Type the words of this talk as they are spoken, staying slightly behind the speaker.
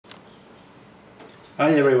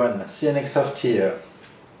Hi everyone, CNXsoft here.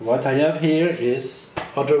 What I have here is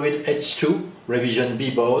Odroid-H2 revision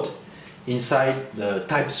B board inside the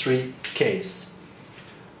Type 3 case.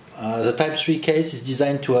 The Type 3 case is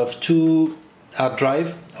designed to have two hard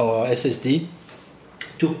drive or SSD,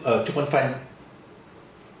 2.5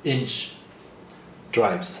 inch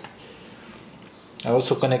drives. I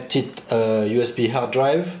also connected a USB hard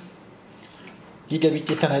drive, gigabit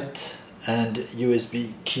Ethernet and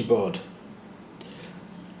USB keyboard.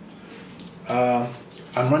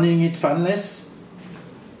 I'm running it fanless,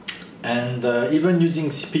 and even using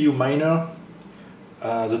CPU miner,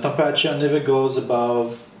 the temperature never goes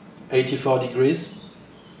above 84 degrees,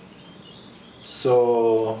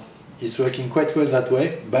 so it's working quite well that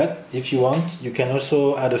way. But if you want, you can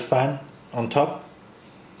also add a fan on top,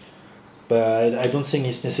 but I don't think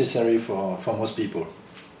it's necessary for most people.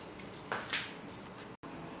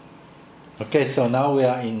 Okay, so now we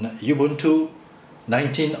are in Ubuntu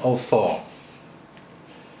 19.04.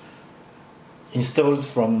 installed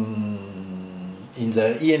in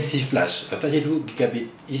the EMC flash, a 32 gigabit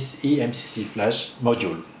EMC flash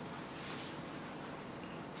module.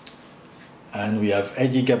 And we have 8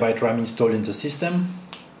 GB RAM installed in the system.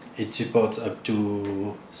 It supports up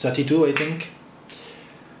to 32, I think.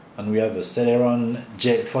 And we have a Celeron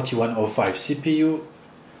J4105 CPU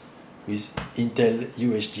with Intel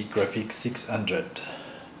UHD graphics 600.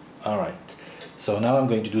 Alright, so now I'm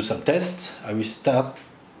going to do some tests. I will start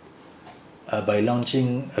by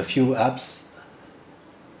launching a few apps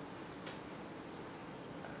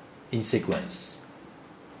in sequence.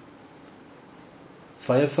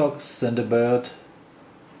 Firefox, Thunderbird,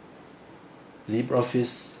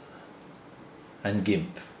 LibreOffice and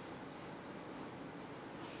GIMP.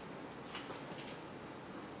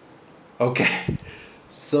 Okay,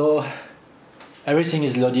 so everything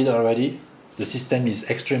is loaded already. The system is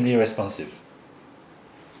extremely responsive.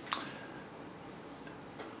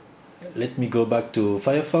 Let me go back to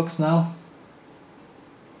Firefox now.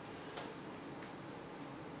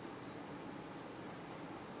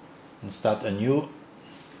 And start anew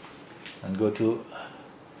and go to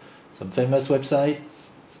some famous website.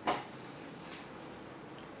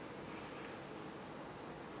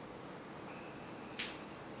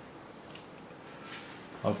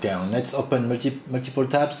 Okay, and let's open multiple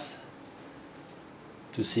tabs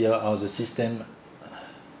to see how the system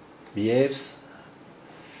behaves.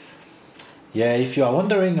 Yeah, if you are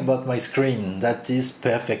wondering about my screen, that is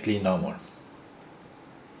perfectly normal.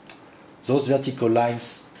 Those vertical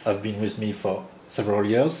lines have been with me for several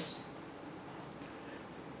years.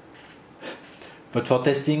 But for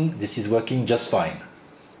testing, this is working just fine.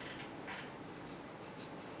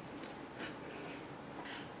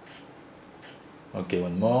 Okay,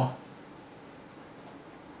 one more.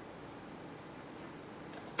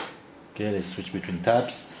 Okay, let's switch between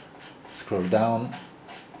tabs. Scroll down.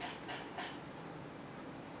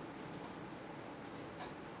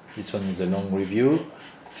 This one is a long review,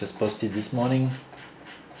 just posted this morning,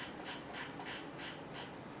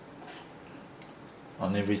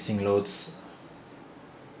 and everything loads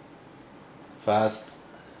fast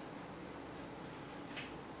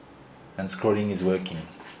and scrolling is working,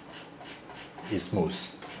 is smooth.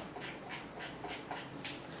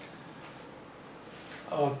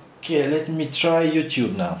 Okay, let me try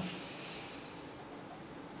YouTube now.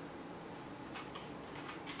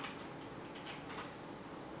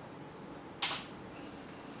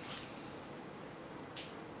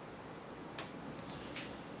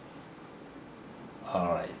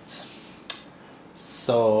 Alright,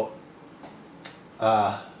 so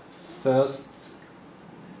first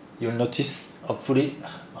you'll notice, hopefully,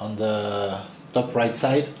 on the top right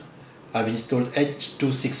side I've installed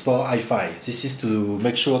H264 Hi-Fi. This is to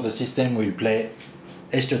make sure the system will play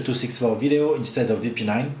H264 video instead of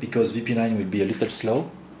VP9, because VP9 will be a little slow.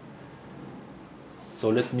 So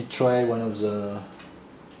let me try one of the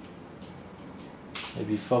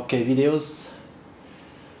maybe 4K videos.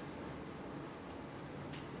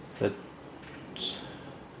 Set.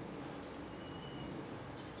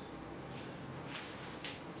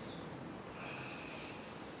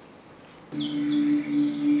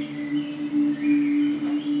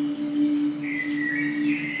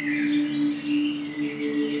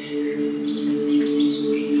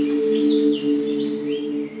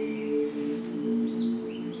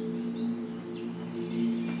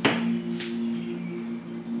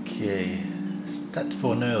 Okay, Stat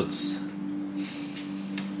for Nerds.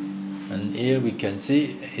 And here we can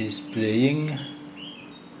see is playing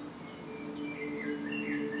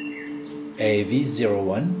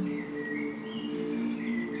AV01.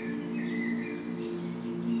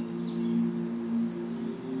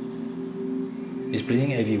 Is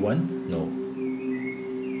playing AV1? No.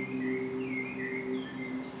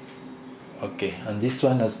 Okay, and this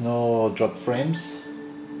one has no drop frames.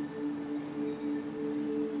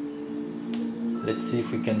 Let's see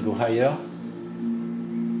if we can go higher.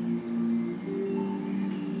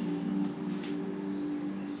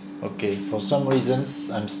 Okay, for some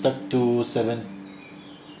reasons I'm stuck to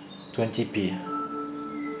 720p.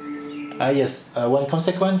 Yes, one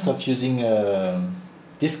consequence of using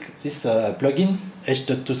this plugin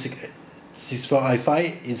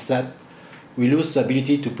H.264i5 is that we lose the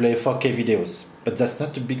ability to play 4K videos, but that's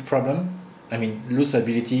not a big problem. I mean, lose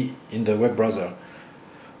ability in the web browser,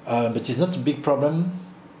 but it's not a big problem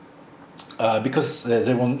because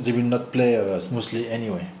they will not play smoothly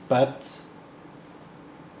anyway. But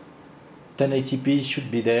 1080p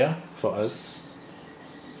should be there for us.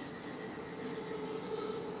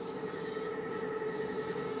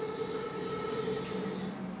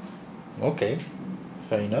 Okay,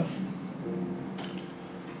 fair enough.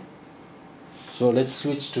 So let's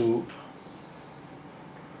switch to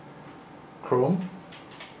Chrome.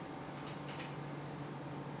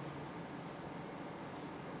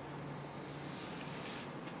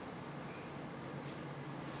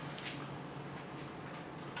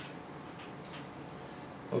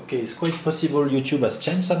 Okay, it's quite possible YouTube has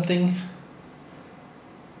changed something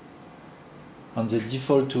on the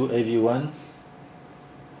default to AV1.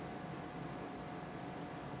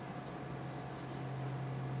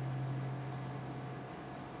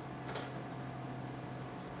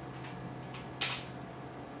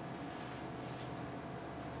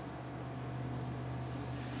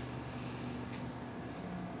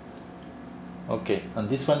 Okay, and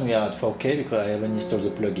this one we are at 4K because I haven't installed the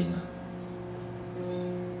plugin.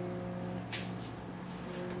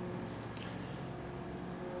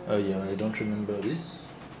 Oh yeah, I don't remember this.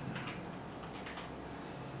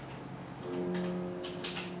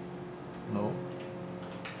 No.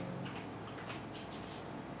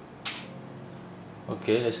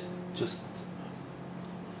 Okay, let's just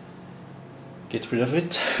get rid of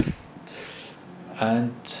it.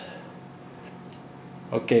 And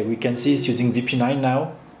okay, we can see it's using VP9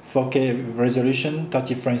 now, 4K resolution,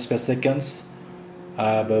 30 frames per second,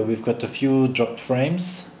 but we've got a few dropped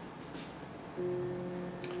frames.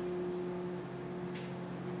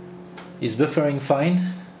 It's buffering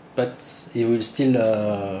fine, but it will still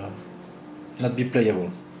not be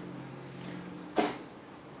playable.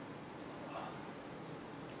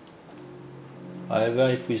 However,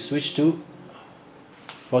 if we switch to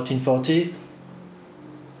 1440,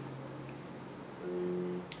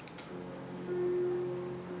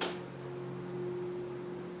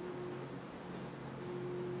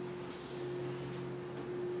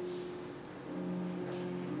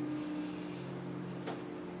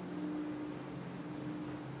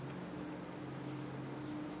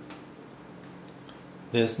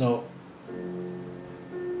 there's no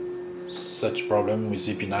such problem with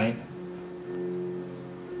VP9.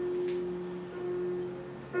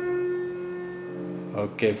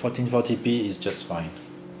 Okay, 1440p is just fine.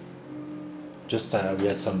 Just we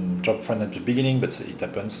had some drop frame at the beginning, but it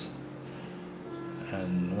happens.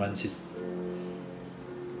 And once it's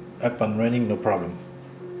up and running, no problem.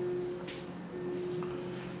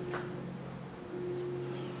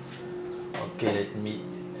 Okay, let me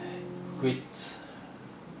quit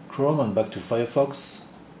Chrome and back to Firefox.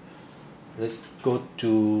 Let's go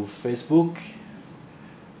to Facebook.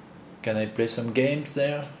 Can I play some games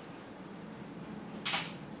there?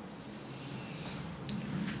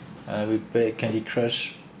 We play Candy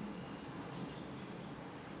Crush.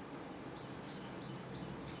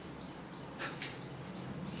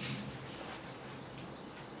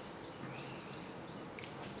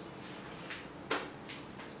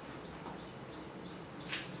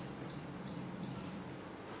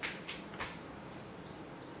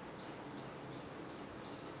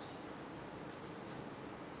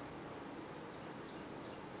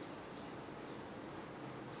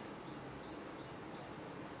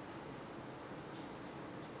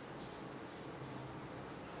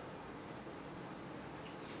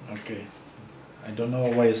 Okay, I don't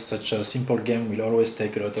know why such a simple game will always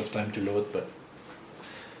take a lot of time to load, but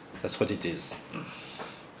that's what it is.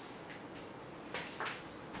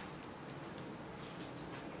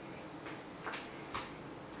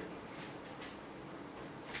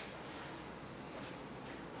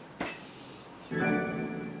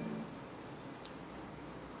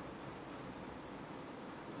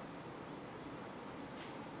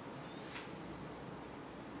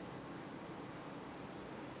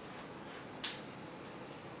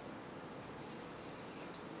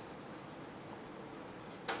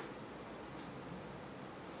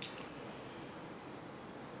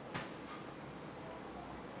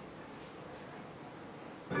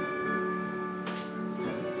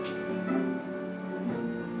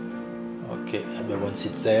 but once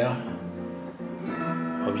it's there,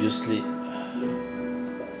 obviously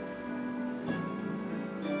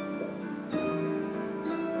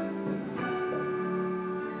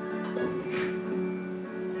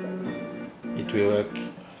it will work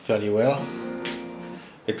fairly well,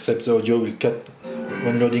 except the audio will cut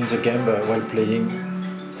when loading the game, but while playing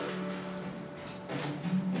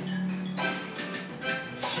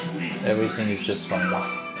everything is just fine.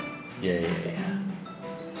 Yeah.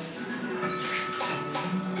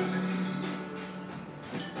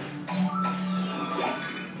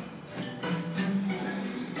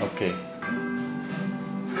 Okay.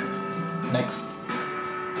 Next,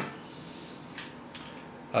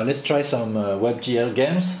 let's try some WebGL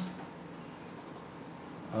games.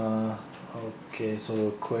 Okay,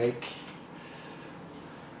 so Quake.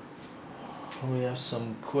 We have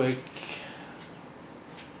some Quake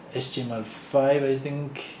HTML5, I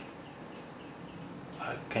think.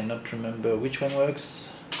 I cannot remember which one works.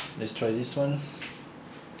 Let's try this one.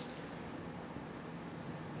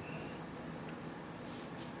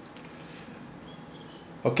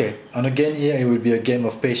 Okay, and again here it will be a game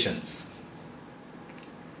of patience,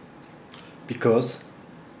 because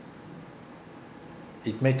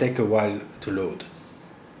it may take a while to load.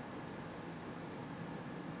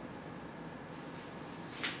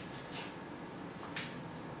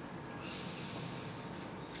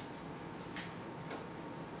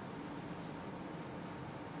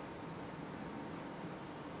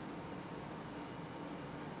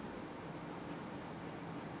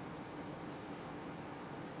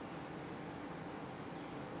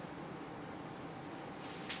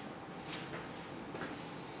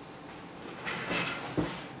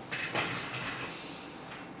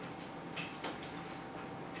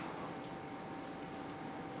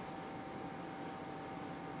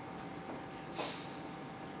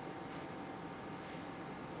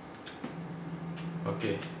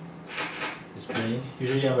 Okay, it's playing.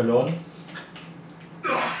 Usually I'm alone.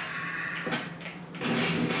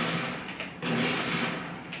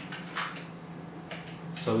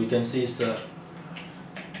 So we can see it's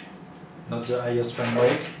not the highest frame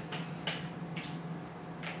rate,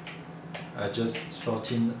 just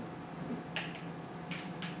 15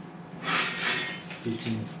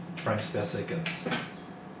 frames per second.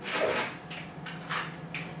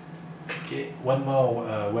 Okay, one more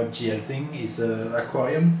WebGL thing is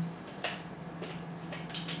aquarium.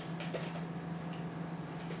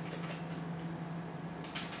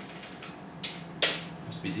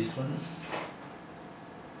 Must be this one.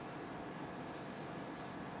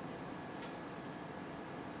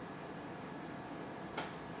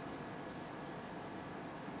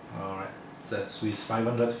 Alright, that's with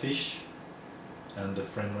 500 fish, and the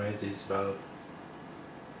frame rate is about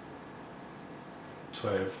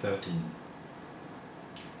 12-13.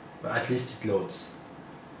 But at least it loads.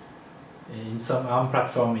 In some ARM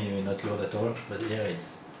platform it may not load at all, but here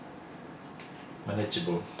it's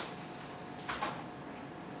manageable.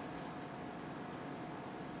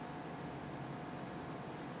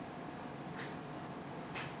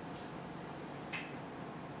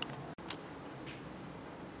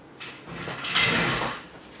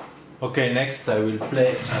 Okay, next I will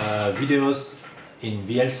play videos in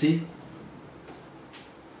VLC.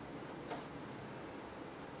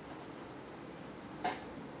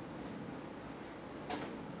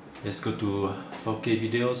 Let's go to 4K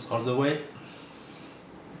videos all the way.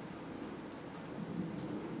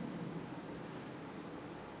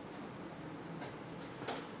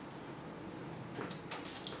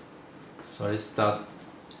 So let's start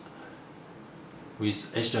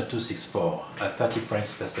with H.264 at 30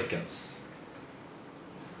 frames per second.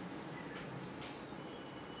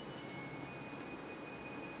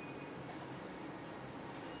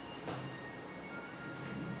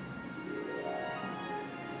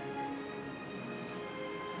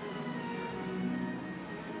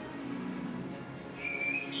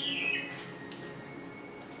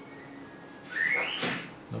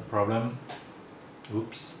 No problem.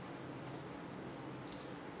 Oops.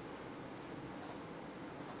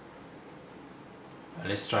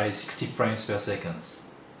 Let's try 60 frames per second.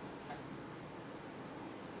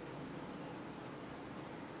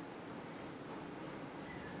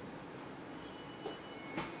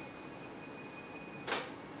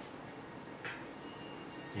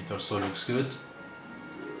 It also looks good.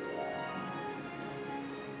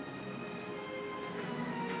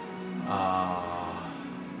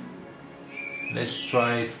 Let's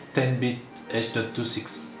try 10-bit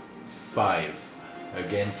H.265.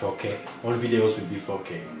 Again 4K. All videos will be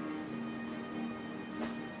 4K.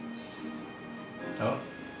 Oh.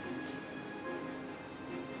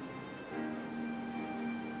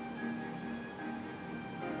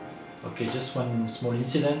 Okay, just one small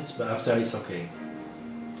incident, but after it's okay.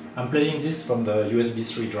 I'm playing this from the USB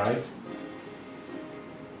 3 drive.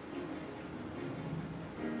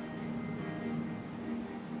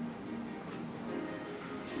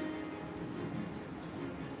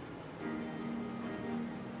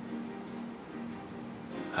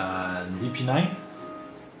 And VP9.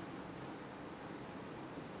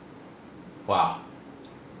 Wow.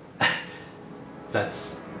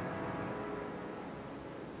 That's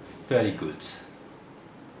very good.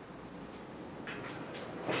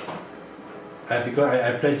 Because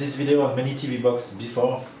I played this video on many TV box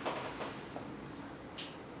before.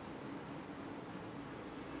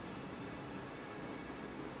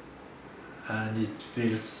 And it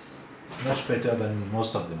feels much better than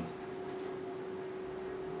most of them.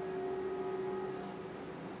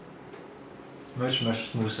 Much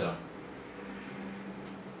smoother.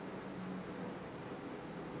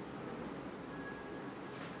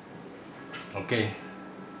 Okay.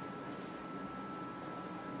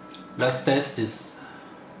 Last test is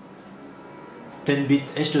 10-bit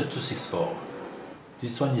H264.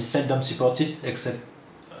 This one is seldom supported except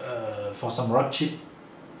for some rock chip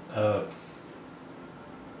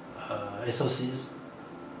SoCs.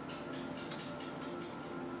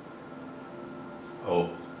 Oh,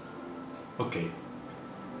 okay.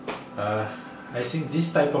 I think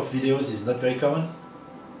this type of videos is not very common,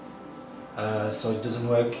 so it doesn't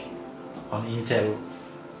work on Intel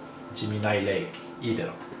Gemini Lake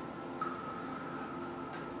either.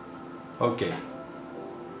 Okay.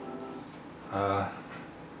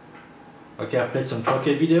 Okay, I've played some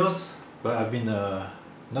 4K videos, but I've been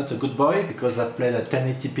not a good boy because I've played at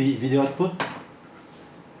 1080p video output.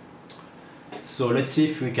 So let's see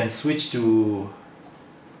if we can switch to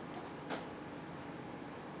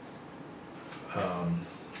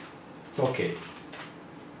 4K.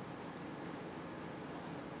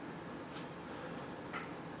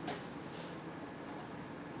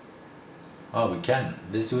 Oh, we can.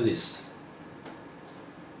 Let's do this.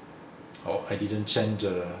 Oh, I didn't change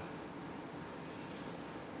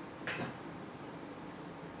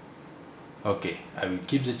Okay, I will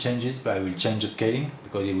keep the changes, but I will change the scaling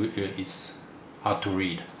because it's hard to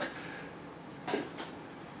read.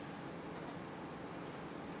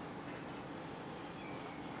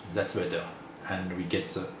 That's better, and we get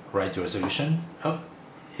the right resolution. Oh,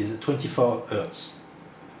 is 24 Hz.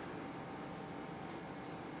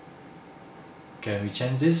 Can we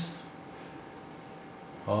change this?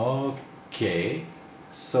 Okay,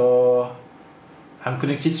 so I'm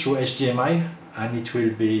connected through HDMI and it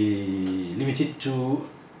will be limited to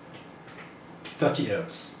 30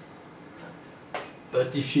 Hz.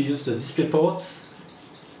 But if you use the DisplayPort,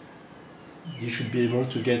 you should be able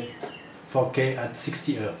to get 4K at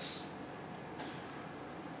 60 Hz.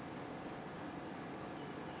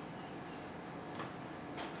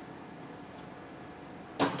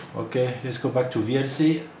 Okay, let's go back to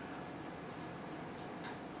VLC.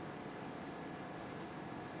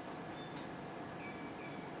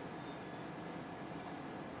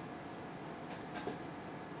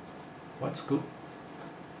 What's good?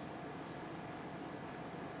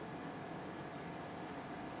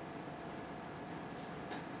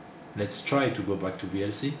 Let's try to go back to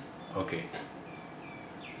VLC. Okay.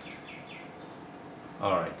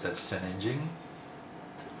 Alright, that's challenging.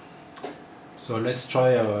 So let's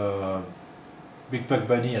try Big Bug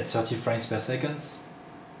Bunny at 30 frames per second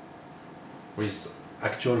with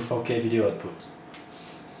actual 4K video output.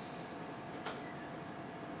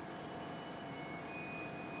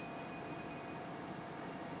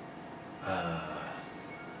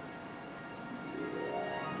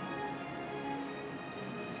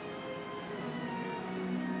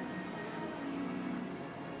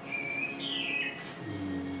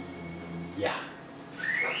 Yeah.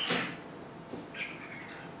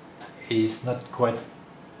 Is not quite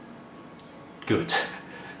good.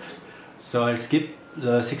 So I'll skip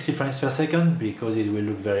the 60 frames per second because it will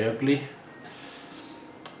look very ugly.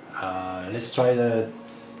 Let's try the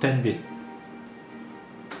 10-bit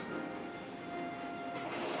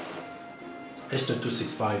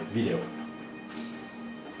H265 video.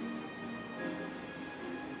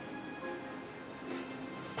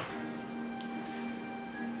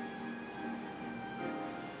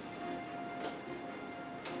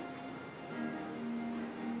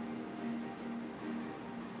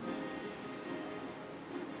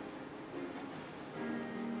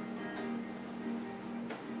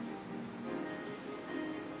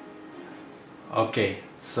 Okay,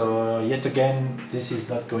 so yet again this is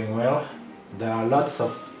not going well. There are lots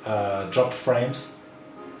of dropped frames.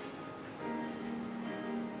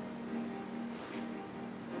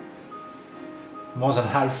 more than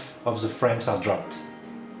half of the frames are dropped.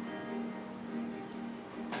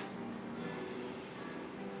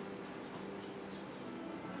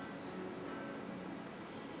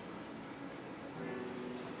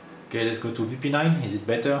 Okay, let's go to VP9. Is it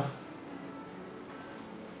better?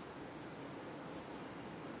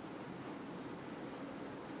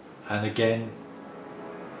 And again,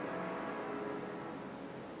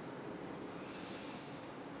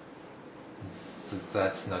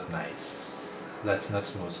 that's not nice. That's not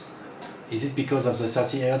smooth. Is it because of the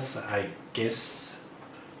 30 Hz? I guess.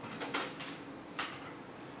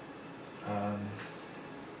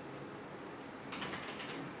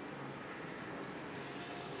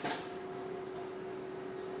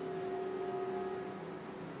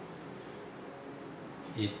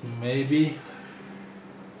 It may be.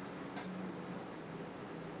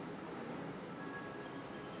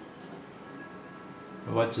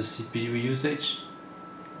 What's the CPU usage?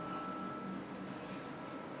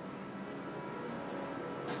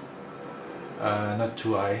 Not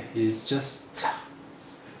too high. It's just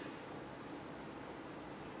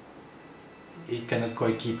it cannot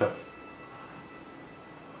quite keep up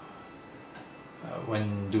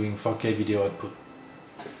when doing 4K video output.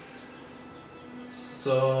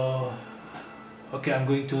 So okay, I'm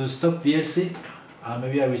going to stop VLC.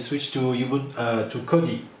 Maybe I will switch to Ubuntu to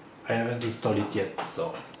Kodi. I haven't installed it yet,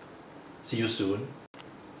 so see you soon.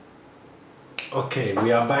 Okay,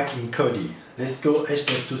 we are back in Kodi. Let's go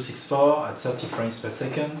H.264 at 30 frames per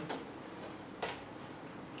second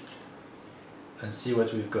and see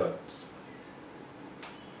what we've got.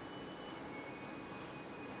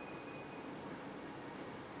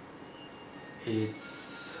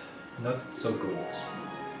 It's not so good.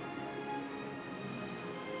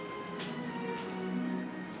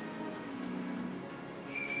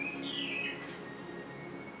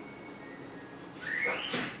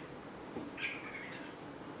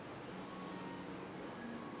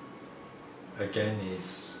 Again,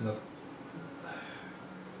 it's not.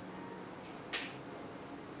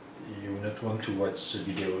 You not want to watch the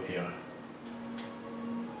video here.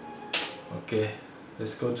 Okay,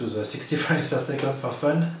 let's go to the 60 frames per second for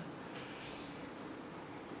fun.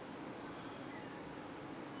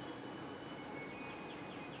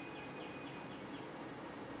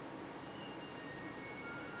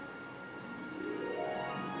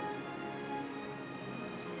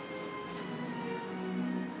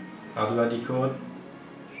 How do I decode?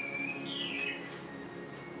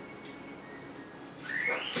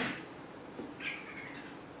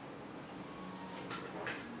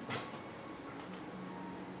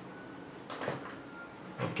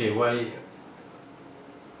 Okay, why?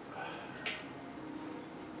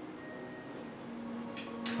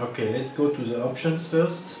 Okay, let's go to the options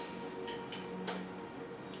first.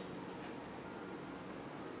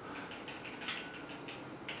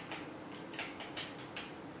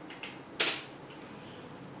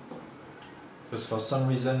 Because for some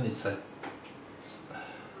reason it's at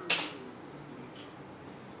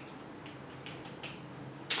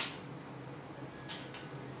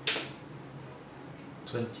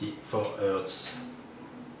 24 Hertz.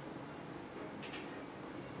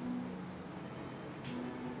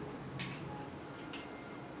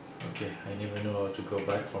 Okay, I never know how to go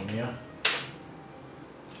back from here.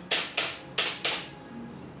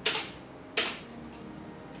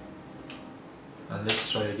 And let's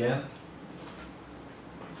try again.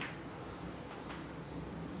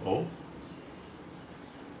 Oh,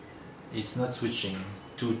 it's not switching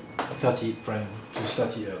to 30 frame to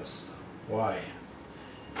 30 Hertz. Why?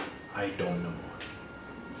 I don't know.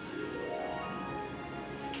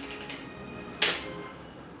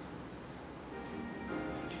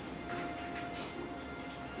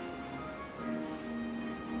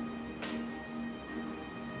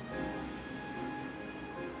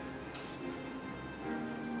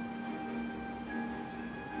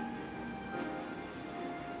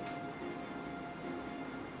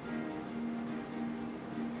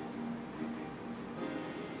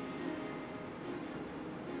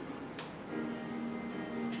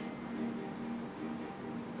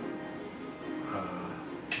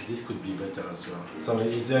 This could be better as well. So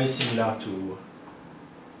it's very similar to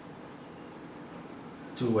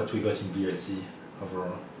what we got in VLC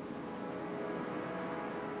overall.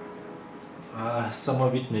 Some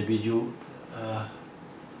of it may be due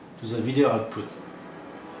to the video output.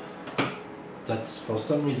 That's for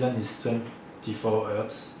some reason is 24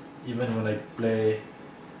 Hertz even when I play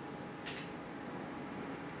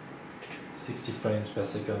 60 frames per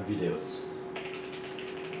second videos.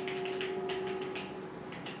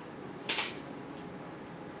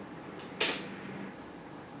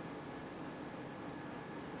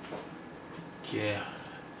 Yeah.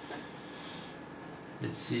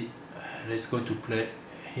 let's go to play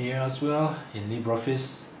here as well in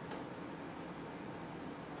LibreOffice.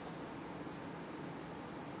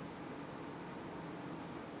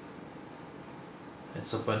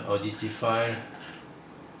 Let's open Audity file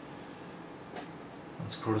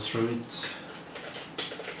and scroll through it.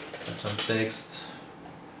 Put some text.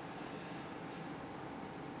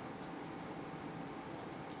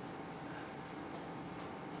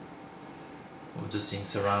 Move the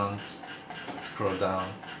things around. Scroll down.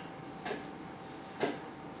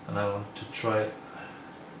 And I want to try.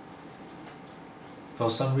 For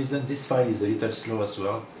some reason, this file is a little slow as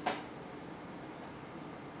well.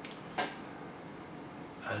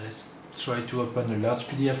 Let's try to open a large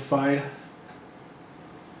PDF file.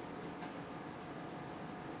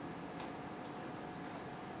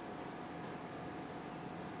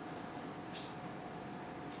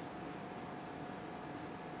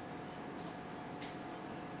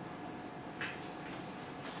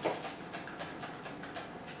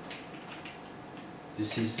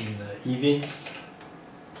 This is in Events.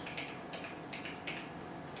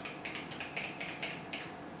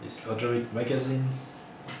 This Odroid magazine.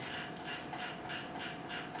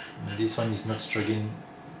 And this one is not struggling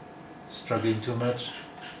too much.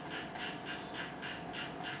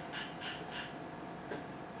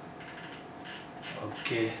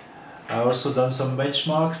 Okay, I also done some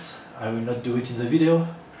benchmarks. I will not do it in the video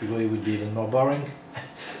because it would be even more boring.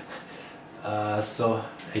 So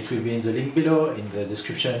it will be in the link below, in the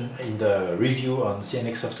description, in the review on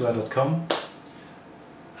cnxsoftware.com.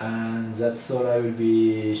 And that's all I will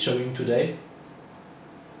be showing today.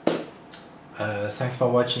 Thanks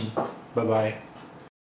for watching. Bye bye.